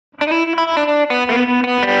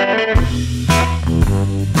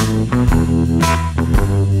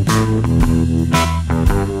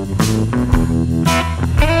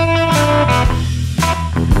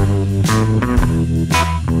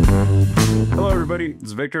Hello, everybody.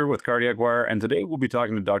 It's Victor with Cardiac Wire, and today we'll be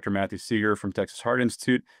talking to Dr. Matthew Segar from Texas Heart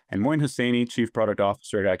Institute and Moin Hussaini, Chief Product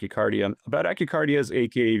Officer at AccurKardia, about AccurKardia's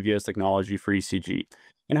AK-AVS technology for ECG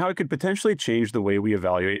and how it could potentially change the way we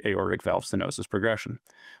evaluate aortic valve stenosis progression.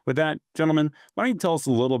 With that, gentlemen, why don't you tell us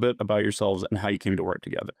a little bit about yourselves and how you came to work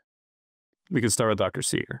together? We can start with Dr.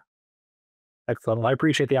 Segar. Excellent. Well, I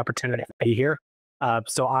appreciate the opportunity to be here.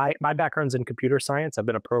 My background's in computer science. I've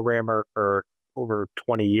been a programmer for over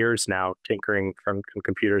 20 years now, tinkering from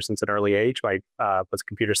computers since an early age. I was a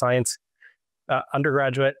computer science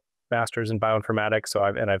undergraduate, master's in bioinformatics.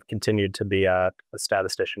 I've continued to be a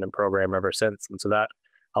statistician and programmer ever since. And so that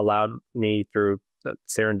allowed me, through the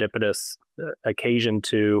serendipitous occasion,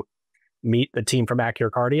 to meet the team from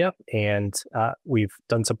AccurKardia. And we've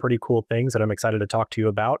done some pretty cool things that I'm excited to talk to you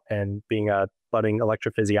about. And being a budding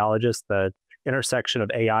electrophysiologist, the intersection of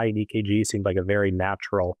AI and EKG seemed like a very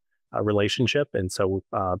natural relationship. And so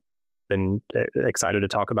been excited to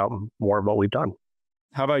talk about more of what we've done.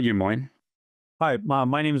 How about you, Moin? Hi,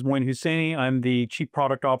 my name is Moin Hussaini. I'm the Chief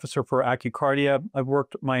Product Officer for AccurKardia. I've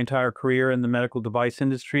worked my entire career in the medical device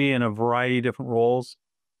industry in a variety of different roles,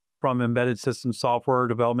 from embedded system software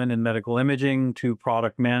development in medical imaging to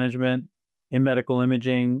product management in medical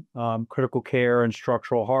imaging, critical care and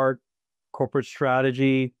structural heart, corporate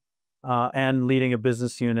strategy, and leading a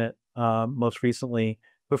business unit most recently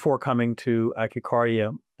before coming to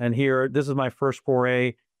AccurKardia. And here, this is my first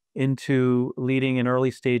foray into leading an early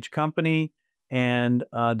stage company and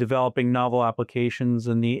developing novel applications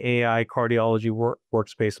in the AI cardiology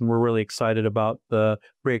workspace. And we're really excited about the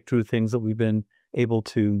breakthrough things that we've been able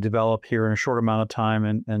to develop here in a short amount of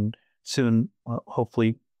time and soon,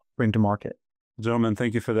 hopefully, bring to market. Gentlemen,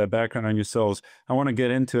 thank you for that background on yourselves. I want to get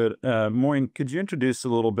into it. Moin, could you introduce a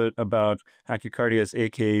little bit about AccurKardia's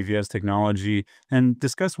AK-AVS technology and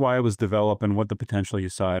discuss why it was developed and what the potential you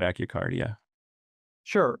saw at AccurKardia?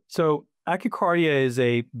 Sure. So AccurKardia is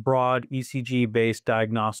a broad ECG-based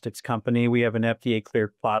diagnostics company. We have an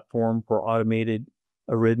FDA-cleared platform for automated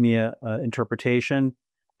arrhythmia interpretation.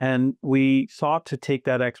 And we sought to take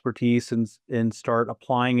that expertise and start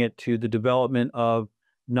applying it to the development of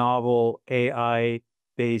novel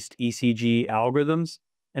AI-based ECG algorithms.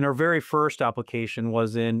 And our very first application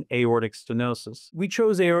was in aortic stenosis. We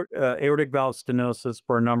chose aortic valve stenosis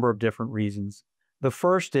for a number of different reasons. The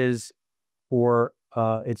first is for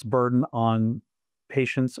its burden on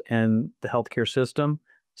patients and the healthcare system.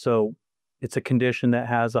 So it's a condition that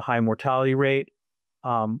has a high mortality rate.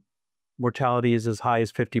 Mortality is as high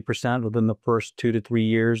as 50% within the first 2 to 3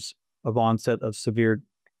 years of onset of severe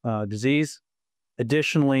disease.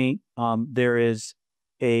 Additionally, there is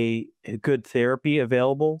a good therapy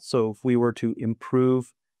available. So if we were to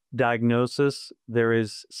improve diagnosis, there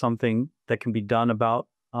is something that can be done about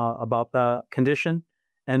the condition.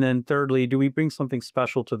 And then thirdly, do we bring something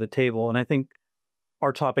special to the table? And I think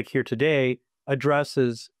our topic here today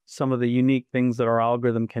addresses some of the unique things that our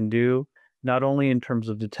algorithm can do, not only in terms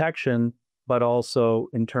of detection, but also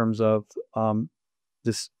in terms of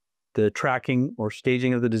the tracking or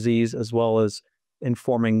staging of the disease, as well as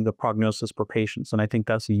informing the prognosis for patients. And I think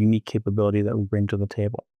that's a unique capability that we bring to the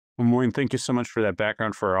table. Well, Moin, thank you so much for that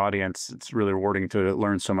background for our audience. It's really rewarding to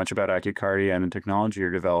learn so much about AccurKardia and the technology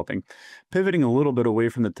you're developing. Pivoting a little bit away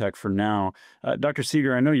from the tech for now, Dr.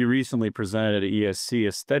 Segar, I know you recently presented at ESC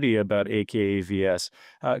a study about AK-AVS.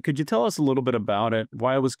 Could you tell us a little bit about it,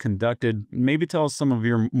 why it was conducted, maybe tell us some of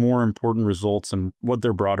your more important results and what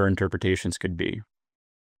their broader interpretations could be?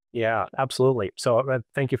 Yeah, absolutely. So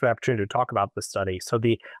thank you for the opportunity to talk about the study. So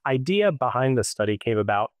the idea behind the study came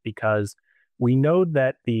about because we know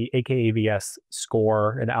that the AK-AVS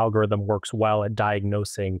score and algorithm works well at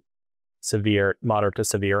diagnosing moderate to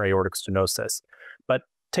severe aortic stenosis. But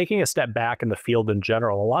taking a step back in the field in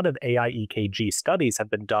general, a lot of AI EKG studies have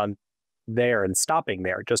been done there and stopping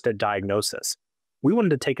there, just at diagnosis. We wanted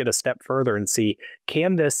to take it a step further and see,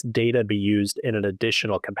 can this data be used in an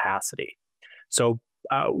additional capacity? So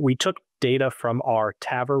we took data from our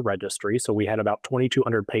TAVR registry. So we had about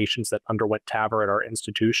 2,200 patients that underwent TAVR at our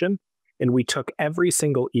institution. And we took every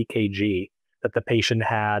single EKG that the patient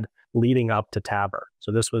had leading up to TAVR.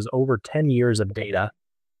 So this was over 10 years of data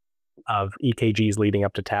of EKGs leading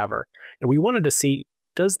up to TAVR. And we wanted to see,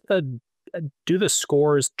 do the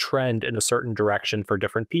scores trend in a certain direction for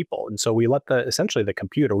different people? And so we let essentially the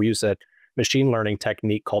computer, we use a machine learning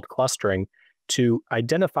technique called clustering to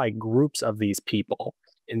identify groups of these people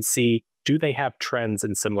and see, do they have trends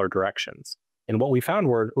in similar directions? And what we found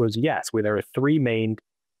was yes, there were 3 main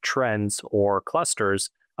trends or clusters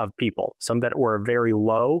of people, some that were very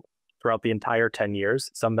low throughout the entire 10 years,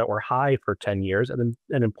 some that were high for 10 years, and then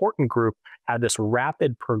an important group had this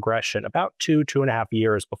rapid progression about 2.5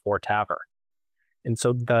 years before TAVR. And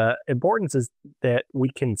so the importance is that we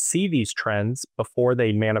can see these trends before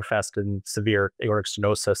they manifest in severe aortic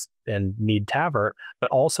stenosis and need TAVR,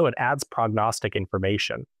 but also it adds prognostic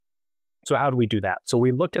information. So how do we do that? So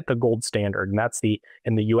we looked at the gold standard, and that's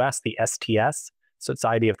in the US, the STS,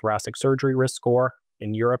 Society of Thoracic Surgery risk score.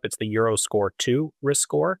 In Europe, it's the Euroscore 2 risk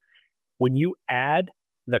score. When you add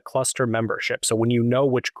the cluster membership, so when you know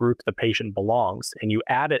which group the patient belongs and you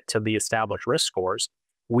add it to the established risk scores,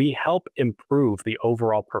 we help improve the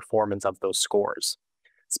overall performance of those scores.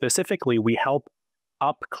 Specifically, we help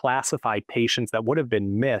up-classify patients that would have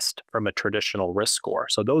been missed from a traditional risk score.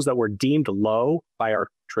 So those that were deemed low by our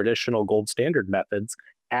traditional gold standard methods,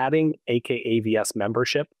 adding AK-AVS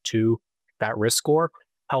membership to that risk score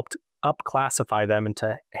helped up-classify them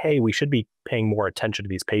into, hey, we should be paying more attention to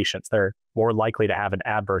these patients. They're more likely to have an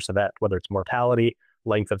adverse event, whether it's mortality,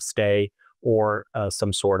 length of stay, or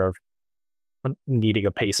some sort of needing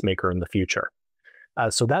a pacemaker in the future.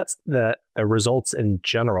 So that's the results in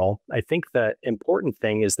general. I think the important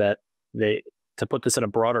thing is that to put this in a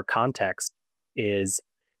broader context is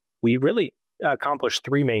we really accomplished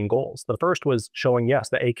three main goals. The first was showing, yes,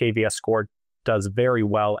 the AK-AVS score does very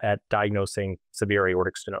well at diagnosing severe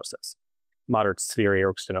aortic stenosis, moderate to severe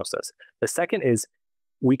aortic stenosis. The second is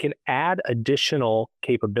we can add additional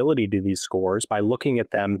capability to these scores by looking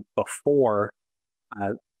at them before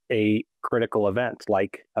a critical event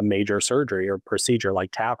like a major surgery or procedure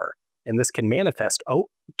like TAVR. And this can manifest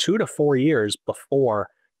 2 to 4 years before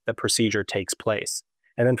the procedure takes place.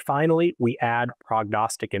 And then finally, we add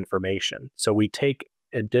prognostic information. So we take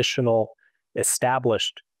additional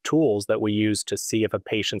established tools that we use to see if a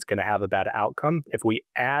patient's going to have a bad outcome. If we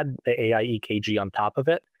add the AI EKG on top of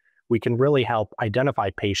it, we can really help identify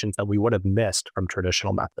patients that we would have missed from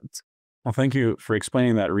traditional methods. Well, thank you for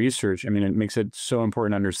explaining that research. I mean, it makes it so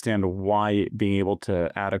important to understand why being able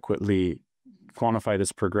to adequately quantify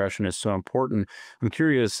this progression is so important. I'm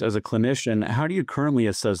curious, as a clinician, how do you currently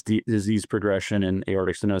assess disease progression in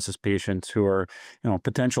aortic stenosis patients who are,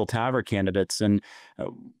 potential TAVR candidates? And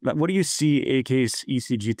what do you see AK's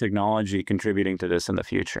ECG technology contributing to this in the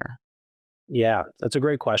future? Yeah, that's a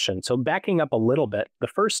great question. So backing up a little bit, the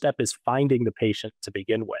first step is finding the patient to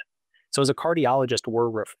begin with. So as a cardiologist, we're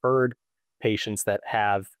referred patients that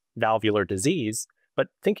have valvular disease, but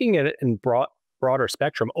thinking it in broader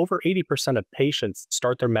spectrum, over 80% of patients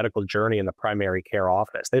start their medical journey in the primary care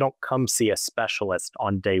office. They don't come see a specialist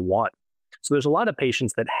on day one. So there's a lot of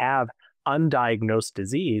patients that have undiagnosed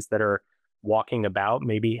disease that are walking about,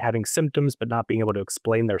 maybe having symptoms, but not being able to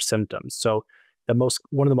explain their symptoms. So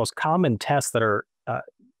one of the most common tests that are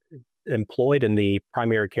employed in the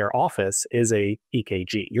primary care office is a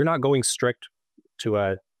EKG. You're not going strict to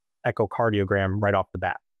a echocardiogram right off the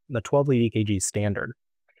bat. The 12-lead EKG is standard.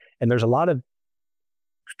 And there's a lot of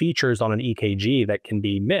features on an EKG that can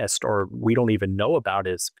be missed or we don't even know about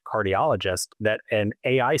as cardiologists that an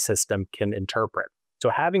AI system can interpret.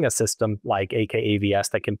 So having a system like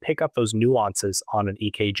AK-AVS that can pick up those nuances on an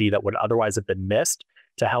EKG that would otherwise have been missed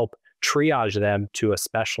to help triage them to a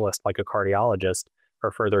specialist like a cardiologist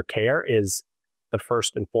for further care is the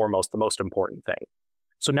first and foremost, the most important thing.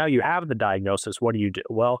 So now you have the diagnosis. What do you do?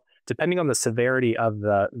 Well, depending on the severity of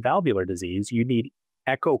the valvular disease, you need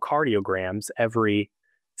echocardiograms every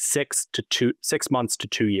 6 months to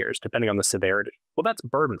 2 years, depending on the severity. Well, that's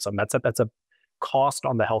burdensome. That's a cost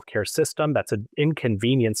on the healthcare system. That's an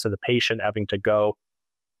inconvenience to the patient having to go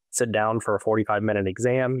sit down for a 45-minute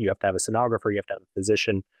exam. You have to have a sonographer. You have to have a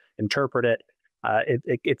physician interpret it.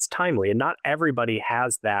 It's timely, and not everybody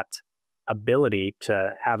has that ability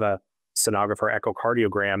to have a sonographer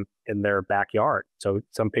echocardiogram in their backyard. So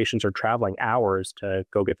some patients are traveling hours to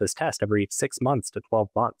go get this test every 6 months to 12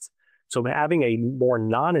 months. So having a more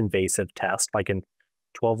non-invasive test like a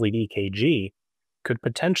 12-lead EKG could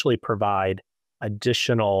potentially provide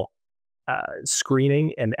additional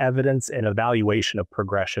screening and evidence and evaluation of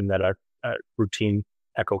progression that a routine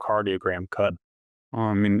echocardiogram could.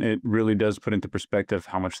 I mean, it really does put into perspective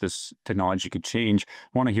how much this technology could change.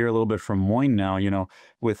 I want to hear a little bit from Moin now.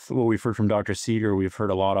 With what we've heard from Dr. Segar, we've heard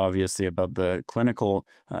a lot, obviously, about the clinical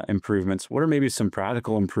improvements. What are maybe some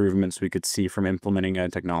practical improvements we could see from implementing a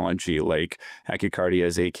technology like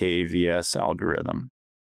AccurKardia's AK-AVS algorithm?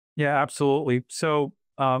 Yeah, absolutely. So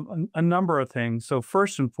a number of things. So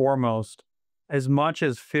first and foremost, as much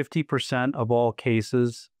as 50% of all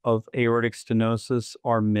cases of aortic stenosis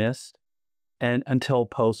are missed and until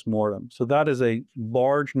post-mortem. So that is a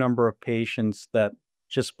large number of patients that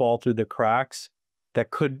just fall through the cracks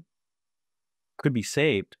that could be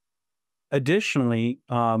saved Additionally,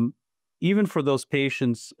 even for those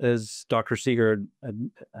patients, as Dr. Segar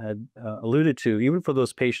had alluded to, even for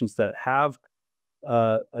those patients that have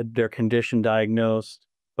their condition diagnosed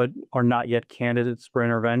but are not yet candidates for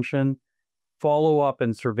intervention, follow-up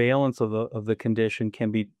and surveillance of the condition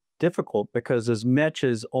can be difficult because as much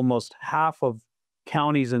as almost half of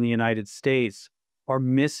counties in the United States are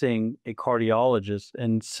missing a cardiologist,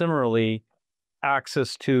 and similarly,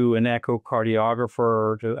 access to an echocardiographer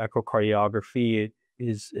or to echocardiography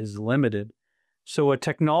is limited. So a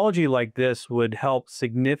technology like this would help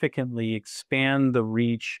significantly expand the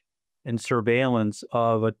reach and surveillance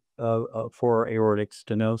of for aortic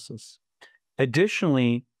stenosis.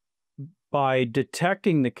 Additionally, by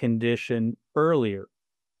detecting the condition earlier,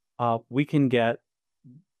 we can get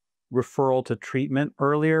referral to treatment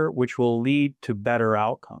earlier, which will lead to better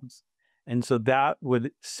outcomes. And so that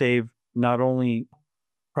would save not only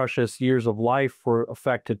precious years of life for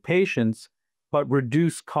affected patients, but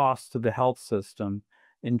reduce costs to the health system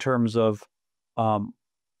in terms of having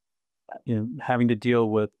to deal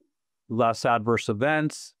with less adverse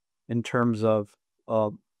events, in terms of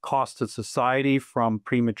cost to society from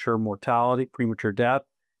premature mortality, premature death,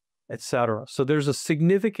 et cetera. So there's a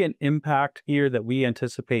significant impact here that we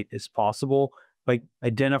anticipate is possible by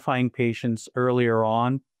identifying patients earlier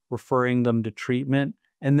on, referring them to treatment,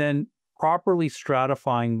 and then properly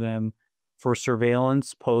stratifying them for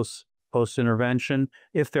surveillance post-intervention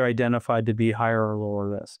if they're identified to be higher or lower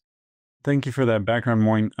risk. Thank you for that background,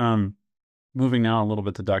 Moin. Moving now a little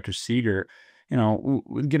bit to Dr. Segar,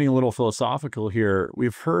 getting a little philosophical here,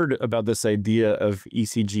 we've heard about this idea of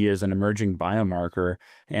ECG as an emerging biomarker,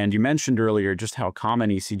 and you mentioned earlier just how common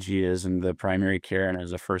ECG is in the primary care and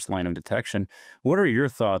as a first line of detection. What are your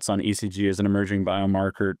thoughts on ECG as an emerging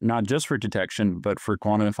biomarker, not just for detection, but for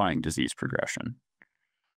quantifying disease progression?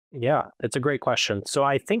 Yeah, it's a great question. So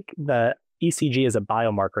I think the ECG as a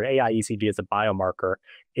biomarker, AI ECG as a biomarker,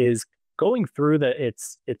 is going through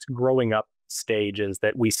its growing up stages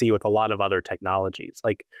that we see with a lot of other technologies.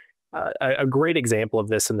 Like a great example of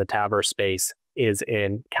this in the TAVR space is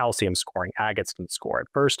in calcium scoring, Agatston score. At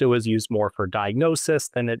first, it was used more for diagnosis,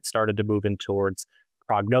 then it started to move in towards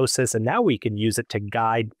prognosis, and now we can use it to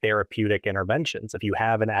guide therapeutic interventions. If you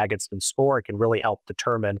have an Agatston score, it can really help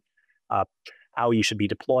determine how you should be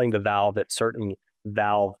deploying the valve that certain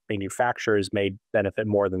valve manufacturers may benefit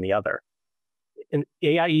more than the other. In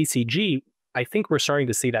AI ECG, I think we're starting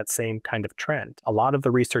to see that same kind of trend. A lot of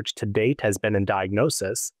the research to date has been in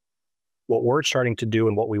diagnosis. What we're starting to do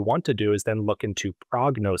and what we want to do is then look into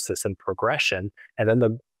prognosis and progression. And then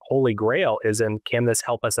the holy grail is in, can this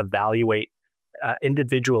help us evaluate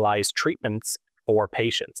individualized treatments for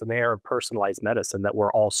patients? And they are personalized medicine that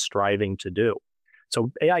we're all striving to do.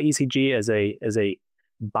 So AI ECG as a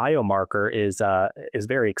biomarker is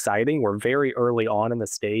very exciting. We're very early on in the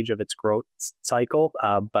stage of its growth cycle,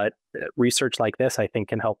 but research like this, I think,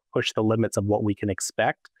 can help push the limits of what we can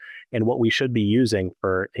expect and what we should be using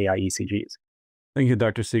for AI ECGs. Thank you,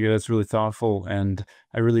 Dr. Segar. That's really thoughtful. And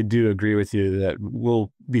I really do agree with you that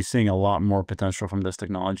we'll be seeing a lot more potential from this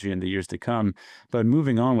technology in the years to come. But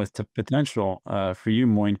moving on with potential for you,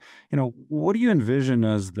 Moin, what do you envision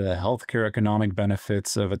as the healthcare economic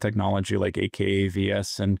benefits of a technology like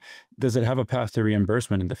AK-AVS? And does it have a path to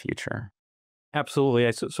reimbursement in the future?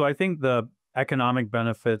 Absolutely. So I think the economic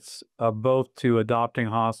benefits both to adopting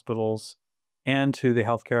hospitals and to the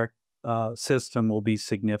healthcare system will be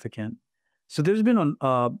significant. So there's been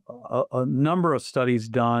a number of studies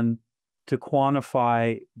done to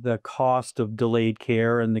quantify the cost of delayed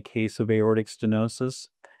care in the case of aortic stenosis.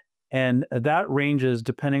 And that ranges,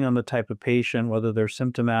 depending on the type of patient, whether they're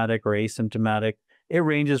symptomatic or asymptomatic, it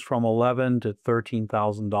ranges from $11,000 to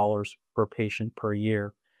 $13,000 per patient per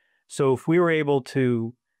year. So if we were able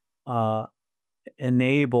to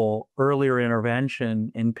enable earlier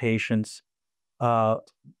intervention in patients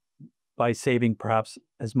by saving perhaps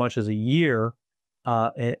as much as a year,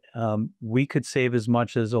 we could save as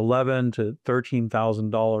much as $11,000 to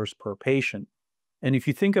 $13,000 per patient. And if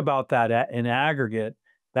you think about that in aggregate,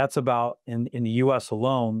 that's about, in the US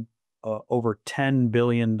alone, over $10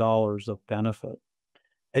 billion of benefit.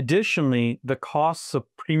 Additionally, the costs of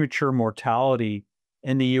premature mortality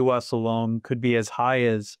in the US alone could be as high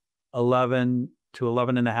as $11 to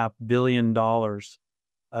 $11.5 billion.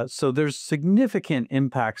 So there's significant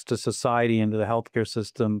impacts to society and to the healthcare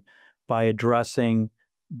system by addressing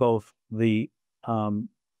both the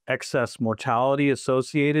excess mortality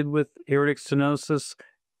associated with aortic stenosis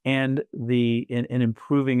and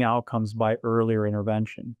improving outcomes by earlier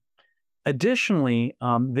intervention. Additionally,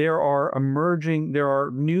 there are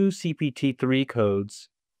new CPT-3 codes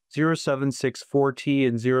 0764T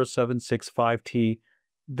and 0765T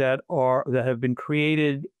that have been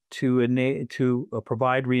created to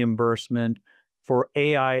provide reimbursement for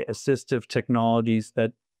AI assistive technologies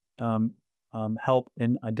that help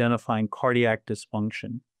in identifying cardiac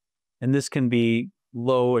dysfunction. And this can be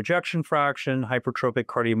low ejection fraction, hypertrophic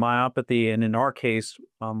cardiomyopathy, and in our case,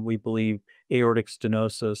 we believe aortic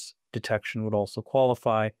stenosis detection would also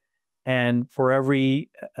qualify. And for every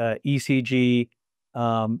ECG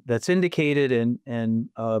that's indicated and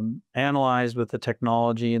analyzed with the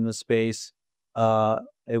technology in the space,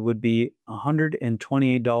 it would be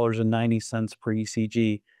 $128.90 per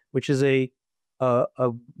ECG, which is a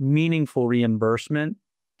meaningful reimbursement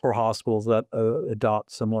for hospitals that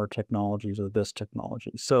adopt similar technologies or this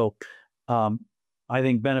technology. So I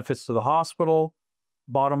think benefits to the hospital,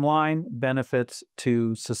 bottom line, benefits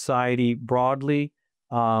to society broadly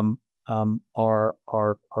are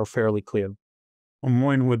fairly clear. Well,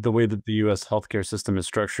 Moin, with the way that the U.S. healthcare system is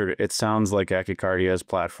structured, it sounds like AccurKardia's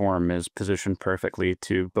platform is positioned perfectly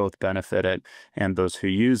to both benefit it and those who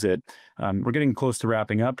use it. We're getting close to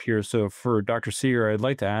wrapping up here. So for Dr. Segar, I'd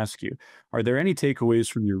like to ask you, are there any takeaways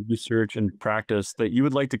from your research and practice that you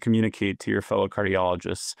would like to communicate to your fellow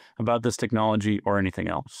cardiologists about this technology or anything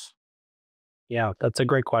else? Yeah, that's a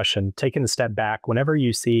great question. Taking a step back, whenever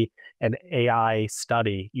you see an AI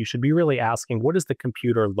study, you should be really asking, what is the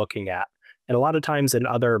computer looking at? And a lot of times in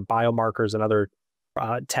other biomarkers and other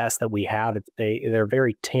tests that we have, they're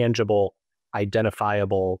very tangible,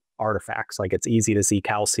 identifiable artifacts. Like it's easy to see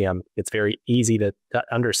calcium. It's very easy to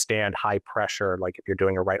understand high pressure, like if you're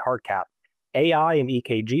doing a right heart cath. AI and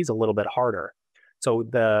EKG is a little bit harder. So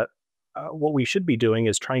what we should be doing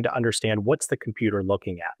is trying to understand what's the computer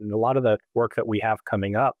looking at. And a lot of the work that we have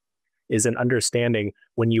coming up is in understanding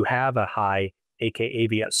when you have a high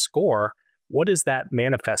AK-AVS score, what is that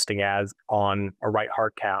manifesting as on a right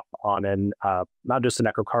heart cath, on not just an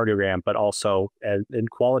echocardiogram, but also in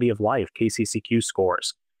quality of life, KCCQ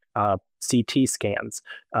scores, CT scans.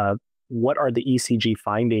 What are the ECG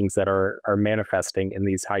findings that are manifesting in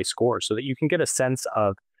these high scores so that you can get a sense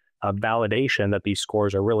of validation that these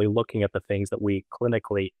scores are really looking at the things that we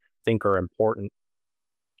clinically think are important.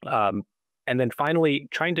 And then finally,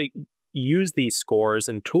 trying to use these scores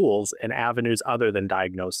and tools in avenues other than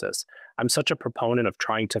diagnosis. I'm such a proponent of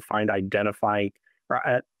trying to find identifying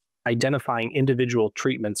individual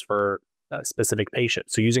treatments for specific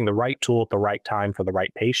patients. So using the right tool at the right time for the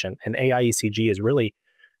right patient. And AI ECG is really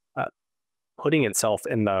putting itself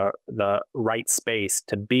in the right space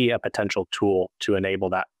to be a potential tool to enable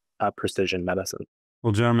that precision medicine.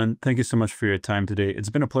 Well, gentlemen, thank you so much for your time today. It's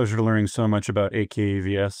been a pleasure learning so much about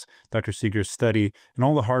AK-AVS, Dr. Segar's study, and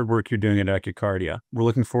all the hard work you're doing at AccurKardia. We're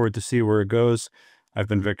looking forward to see where it goes. I've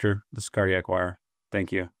been Victor, this is Cardiac Wire.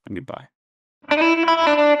 Thank you and goodbye.